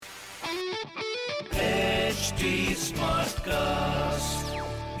HD Smartcast.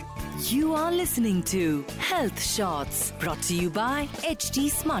 You are listening to Health Shots brought to you by HD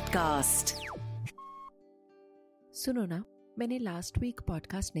Smartcast. सुनो ना, मैंने last week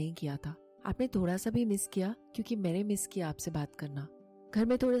podcast नहीं किया था. आपने थोड़ा सा भी मिस किया क्योंकि मैंने मिस किया आपसे बात करना. घर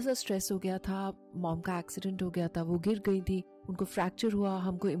में थोड़ा सा स्ट्रेस हो गया था. मॉम का एक्सीडेंट हो गया था, वो गिर गई थी, उनको फ्रैक्चर हुआ,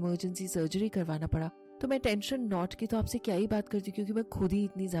 हमको इमरजेंसी सर्जरी करवाना पड़ा. तो मैं टेंशन नॉट की तो आपसे क्या ही बात करती क्योंकि मैं खुद ही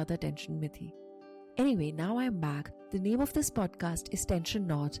इतनी ज्यादा टेंशन में थी. Anyway, now I am back. The name of this podcast is Tension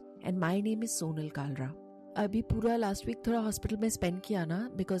Not and my name is Sonal Kalra. अभी पूरा लास्ट वीक थोड़ा हॉस्पिटल में स्पेंड किया ना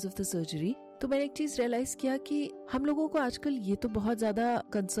बिकॉज ऑफ द सर्जरी. तो मैंने एक चीज रियलाइज किया कि हम लोगों को आजकल ये तो बहुत ज्यादा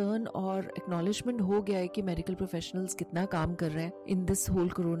कंसर्न और एक्नॉलेजमेंट हो गया है कि मेडिकल प्रोफेशनल्स कितना काम कर रहे हैं in this whole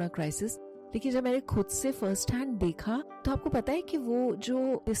corona crisis. लेकिन जब मैंने खुद से फर्स्ट हैंड देखा तो आपको पता है कि वो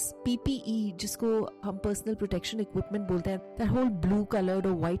जो इस PPE जिसको हम पर्सनल प्रोटेक्शन इक्विपमेंट बोलते हैं, दैट होल ब्लू कलर्ड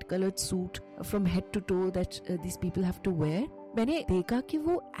और white coloured suit from head to to that these people have to where, मैंने देखा कि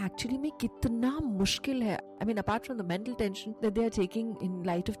वो एक्चुअली में कितना मुश्किल है. I mean apart from the mental tension that they are taking in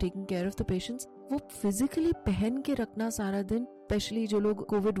light of taking care of the patients, वो physically पहन के रखना सारा दिन, स्पेशली जो लोग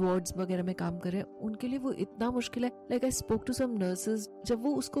कोविड वार्ड्स वगैरह में काम कर रहे हैं उनके लिए वो इतना मुश्किल है. Like I spoke to some nurses, जब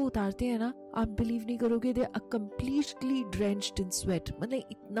वो उसको उतारते हैं ना, आप बिलीव नहीं करोगे, they are completely drenched in sweat.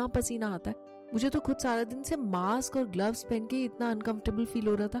 मतलब इतना पसीना आता है. मुझे तो खुद सारा दिन से मास्क और ग्लव्स पहन के इतना अनकंफर्टेबल फील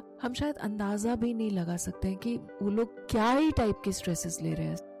हो रहा था. हम शायद अंदाजा भी नहीं लगा सकते हैं कि वो लोग क्या ही टाइप के स्ट्रेसेस ले रहे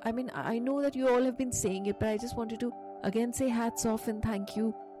हैं. I mean I know that you all have been saying it, but I just wanted to again से hats off and thank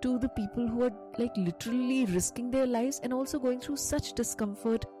you to the people who are like literally risking their lives and also going through such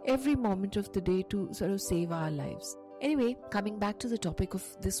discomfort every moment of the day to sort of save our lives. Anyway, coming back to the topic of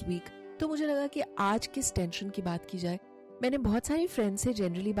this week, तो मुझे लगा कि आज किस tension की बात की जाए. मैंने बहुत सारी फ्रेंड्स से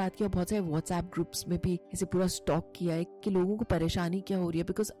जनरली बात की और बहुत सारे व्हाट्सएप ग्रुप्स में भी ऐसे पूरा स्टॉक किया है कि लोगों को परेशानी क्या हो रही है.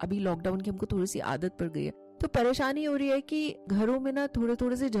 बिकॉज अभी लॉकडाउन की हमको थोड़ी सी आदत पड़ गई है, तो परेशानी हो रही है कि घरों में ना थोड़े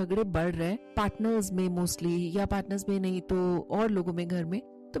थोड़े से झगड़े बढ़ रहे हैं, पार्टनर्स में मोस्टली, या पार्टनर्स में नहीं तो और लोगों में घर में.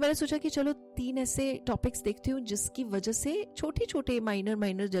 तो मैंने सोचा कि चलो 3 ऐसे टॉपिक्स देखती हूँ जिसकी वजह से छोटे छोटे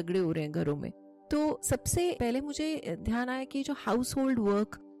माइनर झगड़े हो रहे हैं घरों में. तो सबसे पहले मुझे ध्यान आया कि जो हाउस होल्ड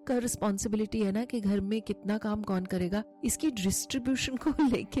वर्क का रिस्पॉन्सिबिलिटी है ना, कि घर में कितना काम कौन करेगा, इसकी डिस्ट्रीब्यूशन को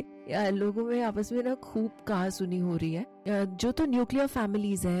लेके लोगों में आपस में ना खूब कहासुनी हो रही है. जो तो न्यूक्लियर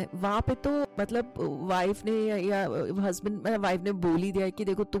फैमिलीज हैं वहां पे तो मतलब वाइफ ने या हस्बैंड वाइफ ने बोल ही दिया कि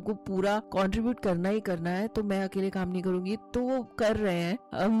देखो तुमको पूरा कंट्रीब्यूट करना ही करना है, तो मैं अकेले काम नहीं करूंगी, तो वो कर रहे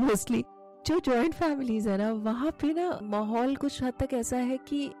हैं मोस्टली. जो जॉइंट फैमिलीज है ना, वहाँ पे ना माहौल कुछ हद तक ऐसा है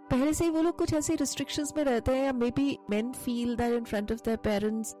कि पहले से ही वो लोग कुछ ऐसे रिस्ट्रिक्शंस में रहते हैं, या may be main feel that in front of their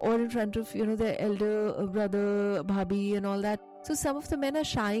parents और in front of you know there Elder brother, भाभी and all that. So some of the men are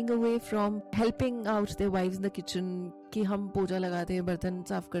shying away from helping out their wives in the kitchen, कि हम पोछा लगाते हैं, बर्तन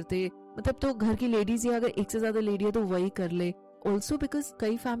साफ करते, मतलब तो घर की लेडीज या अगर एक से ज्यादा लेडी है तो वही कर ले. Also because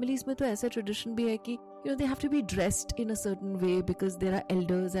कई फैमिलीज में तो ऐसा ट्रेडिशन भी है कि you know they have to be dressed in a certain way because there are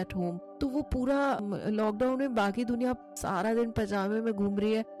elders at home. तो वो पूरा लॉकडाउन में बाकी दुनिया सारा दिन पजामे में घूम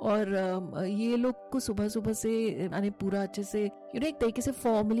रही है और ये लोग को सुबह सुबह से यानी पूरा अच्छे से एक तरीके से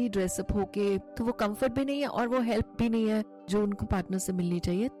फॉर्मली ड्रेसअप होके, तो वो कंफर्ट भी नहीं है और वो हेल्प भी नहीं है जो उनको पार्टनर से मिलनी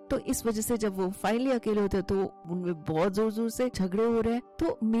चाहिए. तो इस वजह से जब वो फाइनली अकेले होते हैं तो उनमें बहुत जोर जोर से झगड़े हो रहे हैं.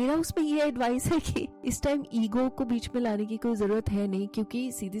 तो मेरा उसमें ये एडवाइस है कि इस टाइम ईगो को बीच में लाने की कोई जरूरत है नहीं,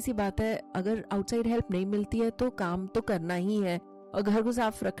 क्योंकि सीधी सी बात है, अगर आउटसाइड हेल्प नहीं मिलती है तो काम तो करना ही है और घर को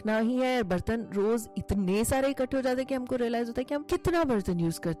साफ रखना ही है. बर्तन रोज इतने सारे इकट्ठे हो जाते हैं कि हमको रियलाइज होता है कि हम कितना बर्तन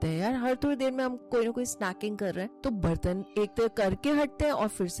यूज करते हैं यार. हर थोड़ी देर में हम कोई ना कोई स्नैकिंग कर रहे हैं तो बर्तन एक तो करके हटते हैं और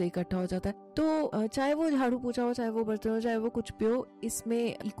फिर से इकट्ठा हो जाता है. तो चाहे वो झाड़ू पोछा हो, चाहे वो बर्तन हो, चाहे वो कुछ भी हो,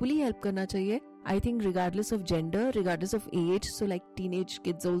 इसमें इक्वली हेल्प करना चाहिए. I think regardless of gender, regardless of age, so like teenage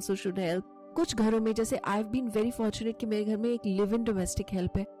kids also should help. कुछ घरों में, जैसे I have been very fortunate कि मेरे घर में एक लिव इन डोमेस्टिक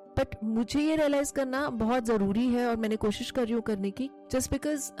हेल्प है, बट मुझे ये रियलाइज करना बहुत जरूरी है और मैंने कोशिश कर रही हूँ करने की. जस्ट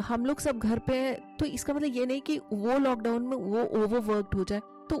बिकॉज हम लोग सब घर पे हैं तो इसका मतलब ये नहीं कि वो लॉकडाउन में वो ओवरवर्क्ड हो जाए,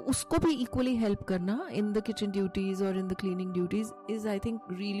 तो उसको भी इक्वली हेल्प करना इन द किचन ड्यूटीज और in the cleaning duties is I think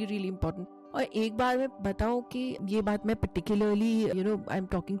really really important. और एक बार मैं बताऊं कि ये बात मैं particularly I am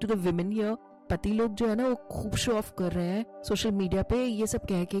talking to the women here. पति लोग जो है ना वो खूब शो ऑफ कर रहे हैं सोशल मीडिया पे ये सब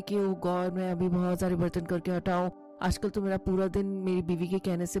कह के कि ओ गॉड मैं अभी बहुत सारे बर्तन करके हटाऊं, आजकल तो मेरा पूरा दिन मेरी बीवी के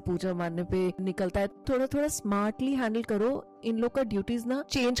कहने से पूजा मारने पे निकलता है. थोड़ा थोड़ा स्मार्टली हैंडल करो. इन लोग का ड्यूटीज ना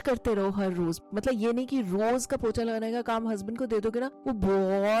चेंज करते रहो हर रोज. मतलब ये नहीं कि रोज का पोछा लगाने का काम हस्बैंड को दे दोगे ना, वो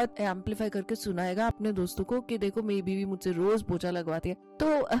बहुत एम्पलीफाई करके सुनाएगा अपने दोस्तों को कि देखो मेरी बीवी मुझसे रोज पोछा लगवाती है.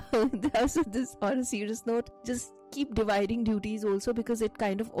 तो this on a serious note, just keep dividing duties also because it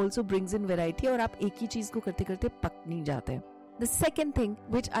kind of also brings in variety और आप एक ही चीज को करते करते पक नहीं जाते. The second thing,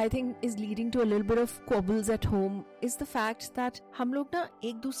 which I think is leading to a little bit of quabbles at home, is the fact that हम लोग ना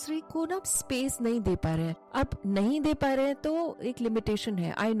एक दूसरे को ना स्पेस नहीं दे पा रहे हैं. अब नहीं दे पा रहे हैं तो एक लिमिटेशन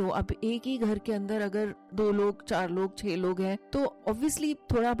है. आई नो, अब एक ही घर के अंदर अगर 2 लोग, 4 लोग, 6 लोग हैं तो ऑब्वियसली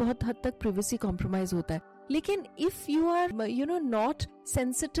थोड़ा बहुत हद तक प्राइवेसी कॉम्प्रोमाइज होता है. लेकिन if you are not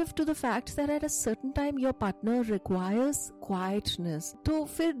sensitive to the fact that at a certain time your partner requires quietness, तो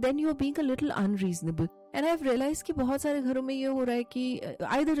फिर then you're being a little unreasonable. And I've realized कि बहुत सारे घरों में ये हो रहा है कि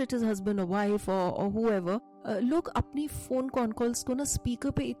either it is husband or wife or whoever, लोग अपनी फोन कॉन कॉल्स को ना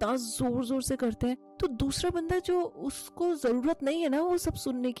स्पीकर पे इतना जोर जोर से करते हैं तो दूसरा बंदा जो उसको जरूरत नहीं है ना वो सब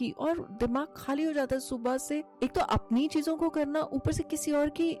सुनने की, और दिमाग खाली हो जाता है सुबह से. एक तो अपनी चीजों को करना, ऊपर से किसी और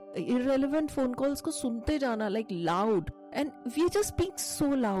की इररेलेवेंट फोन कॉल्स को सुनते जाना like loud, and we just being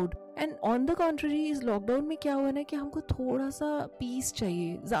so loud. And on the contrary इस लॉकडाउन में क्या हुआ ना कि हमको थोड़ा सा पीस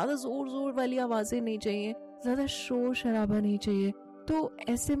चाहिए, ज्यादा जोर जोर वाली आवाजें नहीं चाहिए, ज्यादा शोर शराबा नहीं चाहिए. तो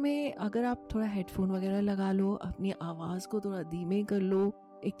ऐसे में अगर आप थोड़ा हेडफोन वगैरह लगा लो, अपनी आवाज को थोड़ा धीमे कर लो.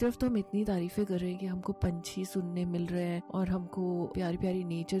 एक तरफ तो हम इतनी तारीफें कर रहे हैं कि हमको पंछी सुनने मिल रहे हैं और हमको प्यारी प्यारी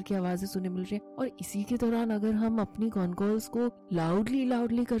नेचर की आवाजें सुनने मिल रही हैं, और इसी के दौरान अगर हम अपनी कॉन कॉल्स को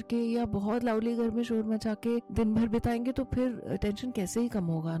लाउडली करके या बहुत लाउडली घर में शोर मचा के दिन भर बिताएंगे तो फिर टेंशन कैसे ही कम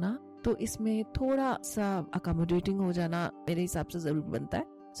होगा ना. तो इसमें थोड़ा सा अकोमोडेटिंग हो जाना मेरे हिसाब से जरूर बनता है.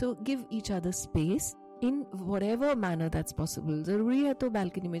 So give each other space in whatever manner that's possible. जरूरी है तो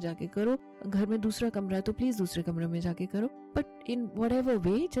बालकनी में जाके करो, घर में दूसरा कमरा है तो प्लीज दूसरे कमरे में जाके करो, but in whatever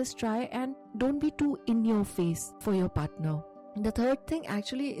way just try and don't be too in your face for your partner. The third thing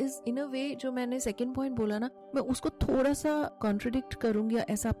actually is in a way जो मैंने second point बोला ना, मैं उसको थोड़ा सा contradict करूंगी,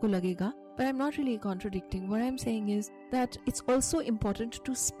 ऐसा आपको लगेगा, but I'm not really contradicting. What I'm saying is that it's also important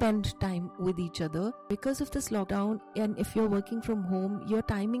to spend time with each other because of this lockdown, and if you're working from home, your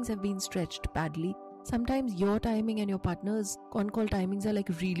timings have been stretched badly. Sometimes your timing and your partner's call timings are like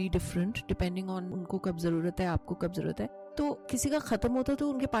really different depending on उनको कब जरूरत है, आपको कब जरूरत है. तो किसी का खत्म होता है तो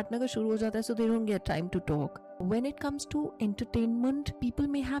उनके पार्टनर का शुरू हो जाता है, so they don't get time to talk. When it comes to entertainment, people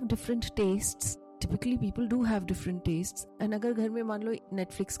may have different tastes. Typically people do have different tastes. And अगर घर में मान लो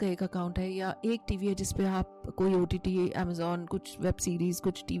Netflix का एक अकाउंट है या एक टीवी है जिसपे आप कोई OTT, Amazon, कुछ वेब सीरीज,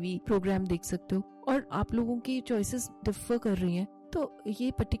 कुछ टीवी प्रोग्राम देख सकते हो, और आप लोगों की चॉइसेस डिफर कर रही हैं, तो ये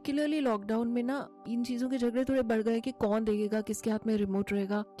पर्टिकुलरली लॉकडाउन में ना इन चीजों के झगड़े थोड़े बढ़ गए कि कौन देखेगा, किसके हाथ में रिमोट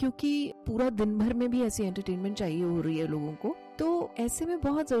रहेगा, क्योंकि पूरा दिन भर में भी ऐसी एंटरटेनमेंट चाहिए हो रही है लोगों को. तो ऐसे में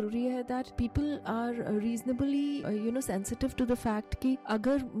बहुत जरूरी है that people are reasonably sensitive to the fact कि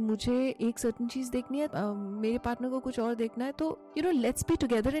अगर मुझे एक सर्टेन चीज देखनी है, मेरे पार्टनर को कुछ और देखना है, तो let's be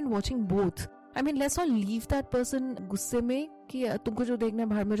together in watching both. I mean, let's not leave that person गुस्से में कि तुमको जो देखना है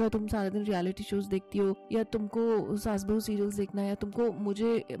बाहर में जाओ, तुम सारा दिन रियलिटी शोज देखती हो, या तुमको सास बहू सीरियल्स देखना है, या तुमको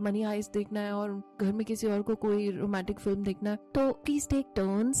मुझे मनी हाइस्ट देखना है और घर में किसी और को कोई रोमांटिक फिल्म देखना है. तो please take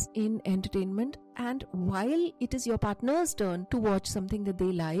turns in entertainment, and while it is your partner's turn to watch something that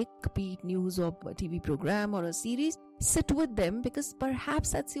they like, be it news or a TV program or a series, sit with them, because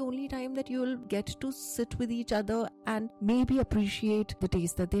perhaps that's the only time that you'll get to sit with each other and maybe appreciate the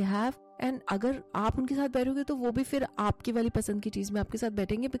taste that they have. And अगर आप उनके साथ बैठोगे तो वो भी फिर आपकी वाली पसंद की चीज में आपके साथ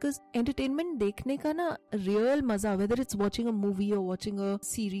बैठेंगे, because entertainment देखने का ना real मजा, whether it's watching a movie or watching a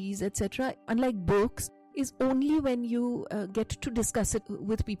series etc., unlike books, is only when you get to discuss it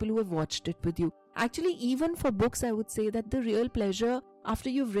with people who have watched it with you. Actually, even for books, I would say that the real pleasure after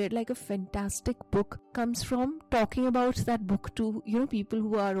you've read like a fantastic book comes from talking about that book to people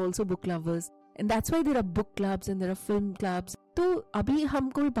who are also book lovers. And that's why there are book clubs and there are film clubs. तो अभी हम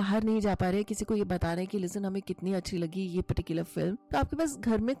कोई बाहर नहीं जा पा रहे किसी को ये बताने की लिसन हमें कितनी अच्छी लगी ये पर्टिकुलर फिल्म, तो आपके पास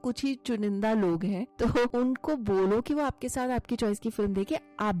घर में कुछ ही चुनिंदा लोग हैं, तो उनको बोलो कि वो आपके साथ आपकी चॉइस की फिल्म देखे,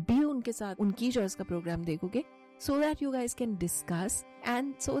 आप भी उनके साथ उनकी चॉइस का प्रोग्राम देखोगे, so that you guys can discuss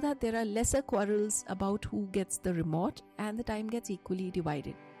and so that there are lesser quarrels about who gets the remote and the time gets equally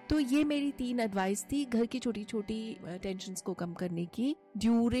divided. तो ये मेरी 3 एडवाइस थी घर की छोटी छोटी टेंशन्स को कम करने की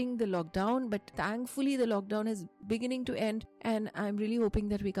during the lockdown, but thankfully the lockdown is beginning to and and I am really hoping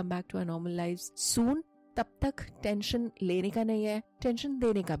that we come back to our normal lives सून. तब तक टेंशन लेने का नहीं है, टेंशन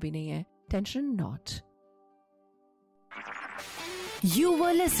देने का भी नहीं है. Tension not. You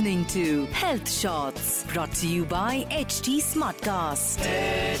were listening to Health Shots brought to you by HT Smartcast.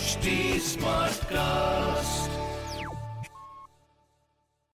 HT Smartcast.